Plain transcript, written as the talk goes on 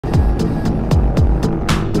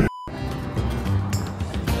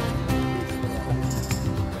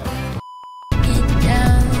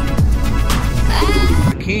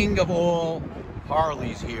king of all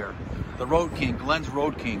Harleys here. The Road King, Glenn's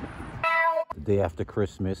Road King. The day after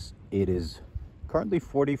Christmas, it is currently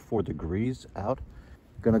 44 degrees out.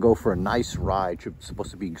 Gonna go for a nice ride. It's supposed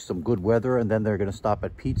to be some good weather, and then they're gonna stop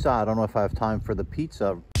at pizza. I don't know if I have time for the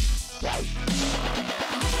pizza.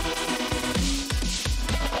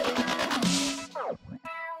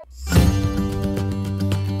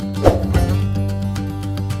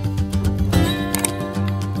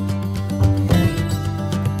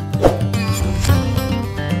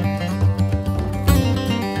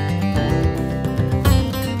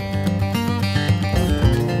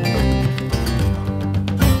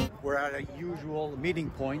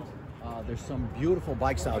 Meeting point. There's some beautiful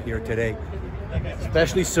bikes out here today,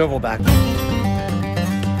 especially SilverBack.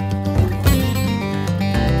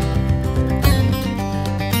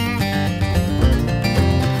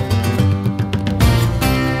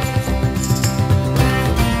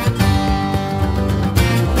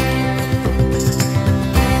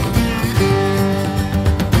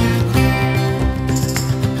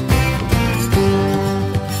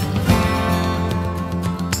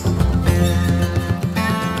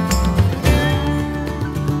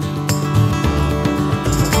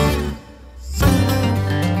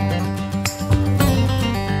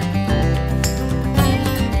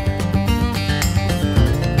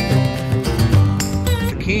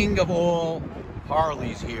 King of all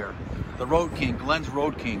Harleys here, the Road King, Glenn's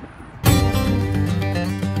Road King.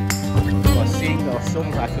 Seeing the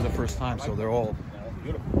SilverBack for the first time, so they're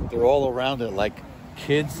all around it like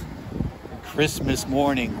kids Christmas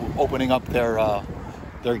morning opening up their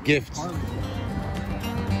gifts.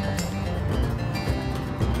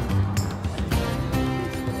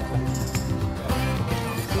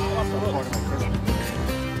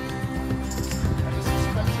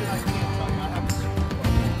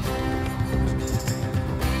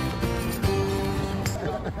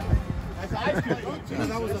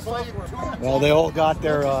 Well, they all got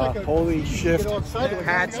their holy shift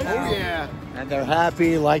hats now, and they're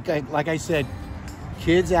happy. Like I said,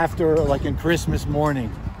 kids after like in Christmas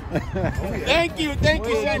morning. Thank you,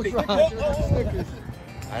 Sandy.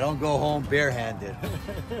 I don't go home barehanded.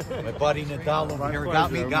 My buddy Nadal over here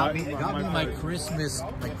got me my Christmas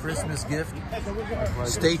gift.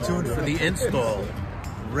 Stay tuned for the install.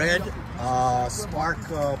 Red spark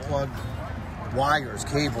plug wires,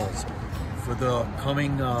 cables for the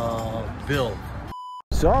coming build.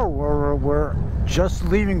 So we're just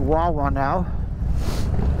leaving Wawa now.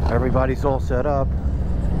 Everybody's all set up.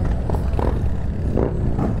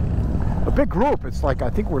 A big group. It's like, I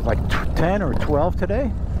think we're like 10 or 12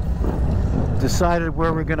 today. Decided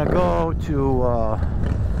where we're gonna go to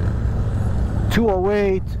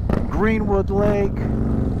 208 Greenwood Lake.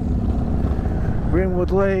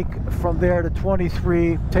 From there to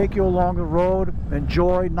 23. Take you along the road.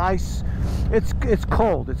 Enjoy. Nice. It's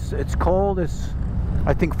cold. It's cold. It's,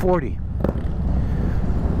 I think, 40.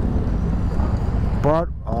 But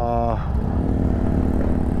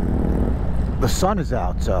the sun is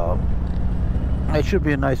out, so it should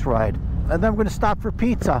be a nice ride. And then we're gonna stop for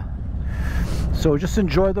pizza. So just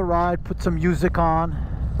enjoy the ride. Put some music on.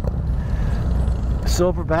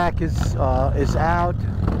 SilverBack is out.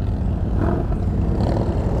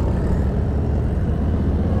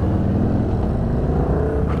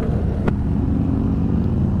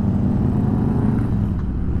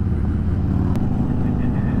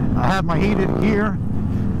 I have my heated gear.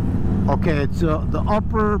 Okay, it's the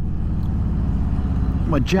upper,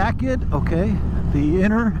 my jacket, okay, the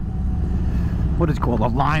inner, what is it called, a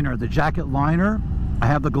liner, the jacket liner. I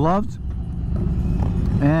have the gloves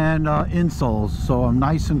and insoles, so I'm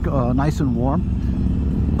nice and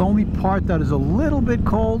warm. The only part that is a little bit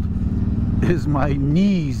cold is my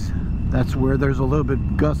knees. That's where there's a little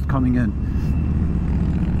bit gust coming in.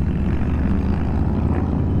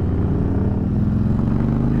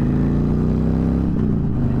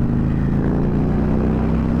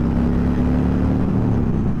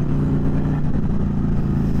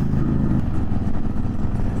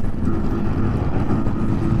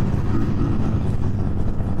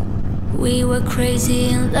 We were crazy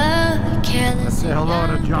in love, careless. Say hello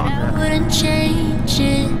to John. I wouldn't change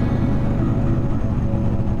it.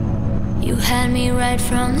 You had me right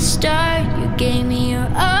from the start. You gave me your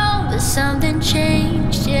all, but something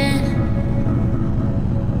changed, yeah.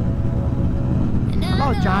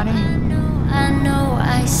 Hello, Johnny. I know,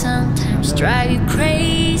 I sometimes drive you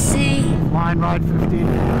crazy. Line ride 15.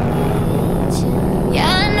 Yeah,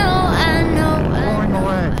 I know,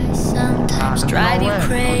 I sometimes drive you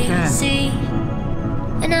crazy.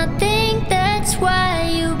 And I think that's why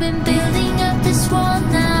you've been building up this wall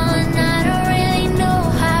now. And I don't really know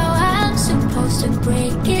how I'm supposed to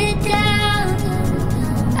break it.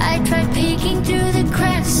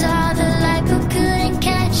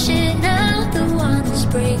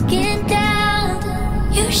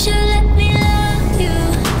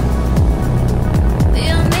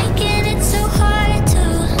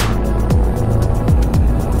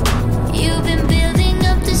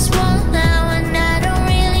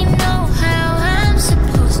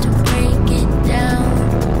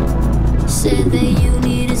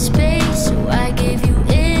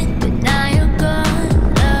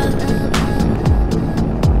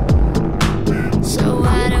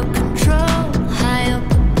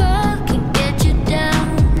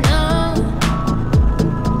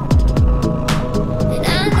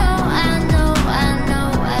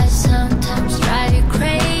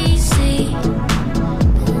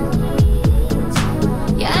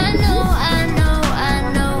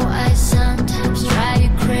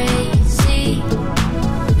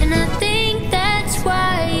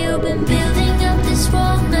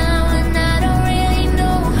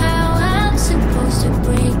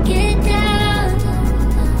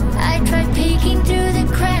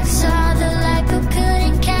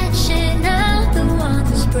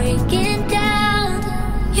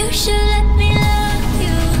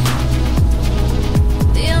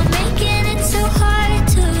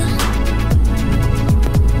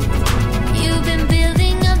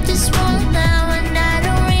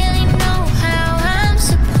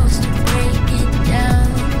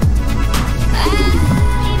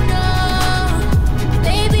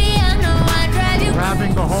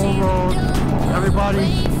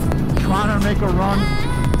 make a run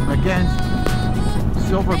against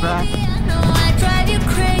Silverback. I know I drive you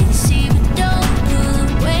crazy, but don't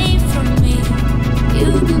pull away from me.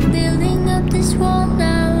 You've been building up this wall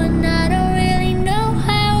now, and I don't really know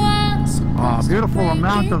how I'm supposed Beautiful to break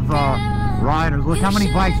amount it of down. riders. Look how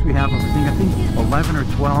many bikes we have. I think 11 or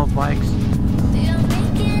 12 bikes. You're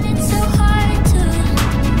making it so hard to.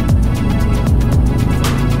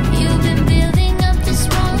 You've been building up this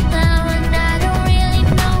wall now, and I don't really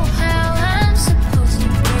know how I'm supposed to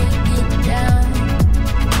break it down.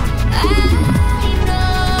 I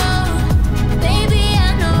know, baby, I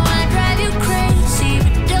know I drive you crazy,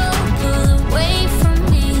 but don't pull away from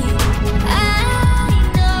me. I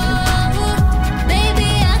know, baby,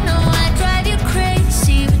 I know I drive you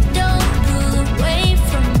crazy, but don't pull away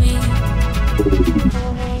from me.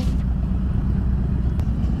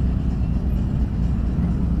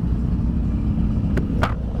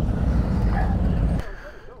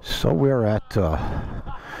 So we're at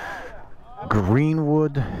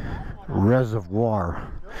Greenwood Reservoir.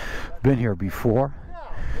 Been here before.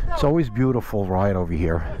 It's always beautiful right over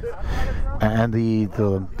here. And the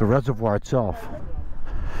reservoir itself.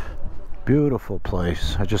 Beautiful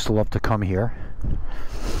place. I just love to come here.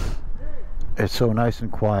 It's so nice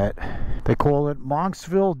and quiet. They call it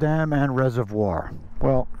Monksville Dam and Reservoir.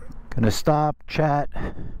 Well, gonna stop, chat,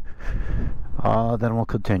 then we'll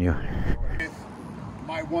continue.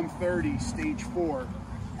 My 130 stage 4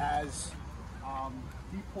 as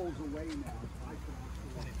he pulls away now.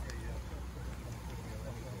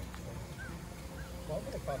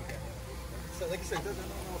 So like I said, doesn't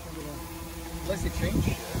know if I'm gonna, unless they change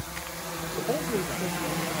shit. Supposedly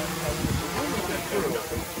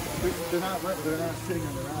they're not sitting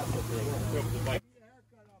on their ass up there.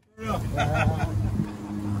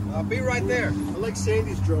 I'll be right there. I like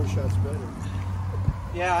Sandy's drone shots better.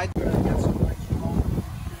 Yeah, I get some nice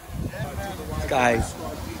Guys.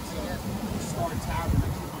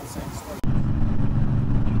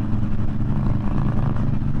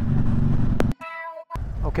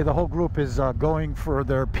 Okay, the whole group is going for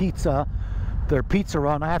their pizza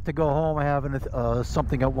run. I have to go home. I have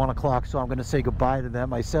something at 1 o'clock, so I'm going to say goodbye to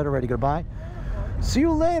them. I said already goodbye. See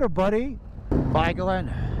you later, buddy. Bye,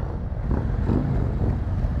 Glenn.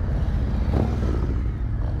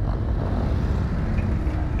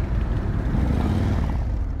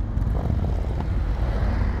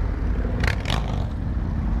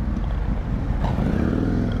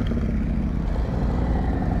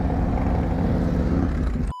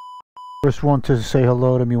 First one to say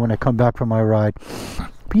hello to me when I come back from my ride.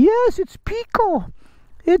 Yes, it's Pico.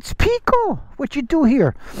 It's Pico. What you do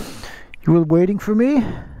here? You were waiting for me?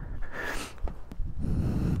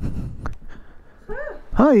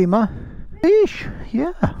 Hi, Emma. Fish.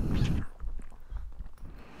 Yeah.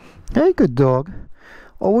 Hey, good dog.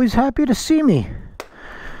 Always happy to see me.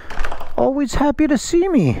 Always happy to see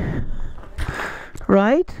me.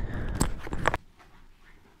 Right?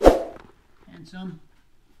 Handsome.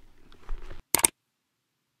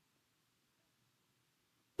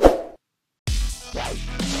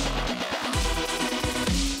 Right.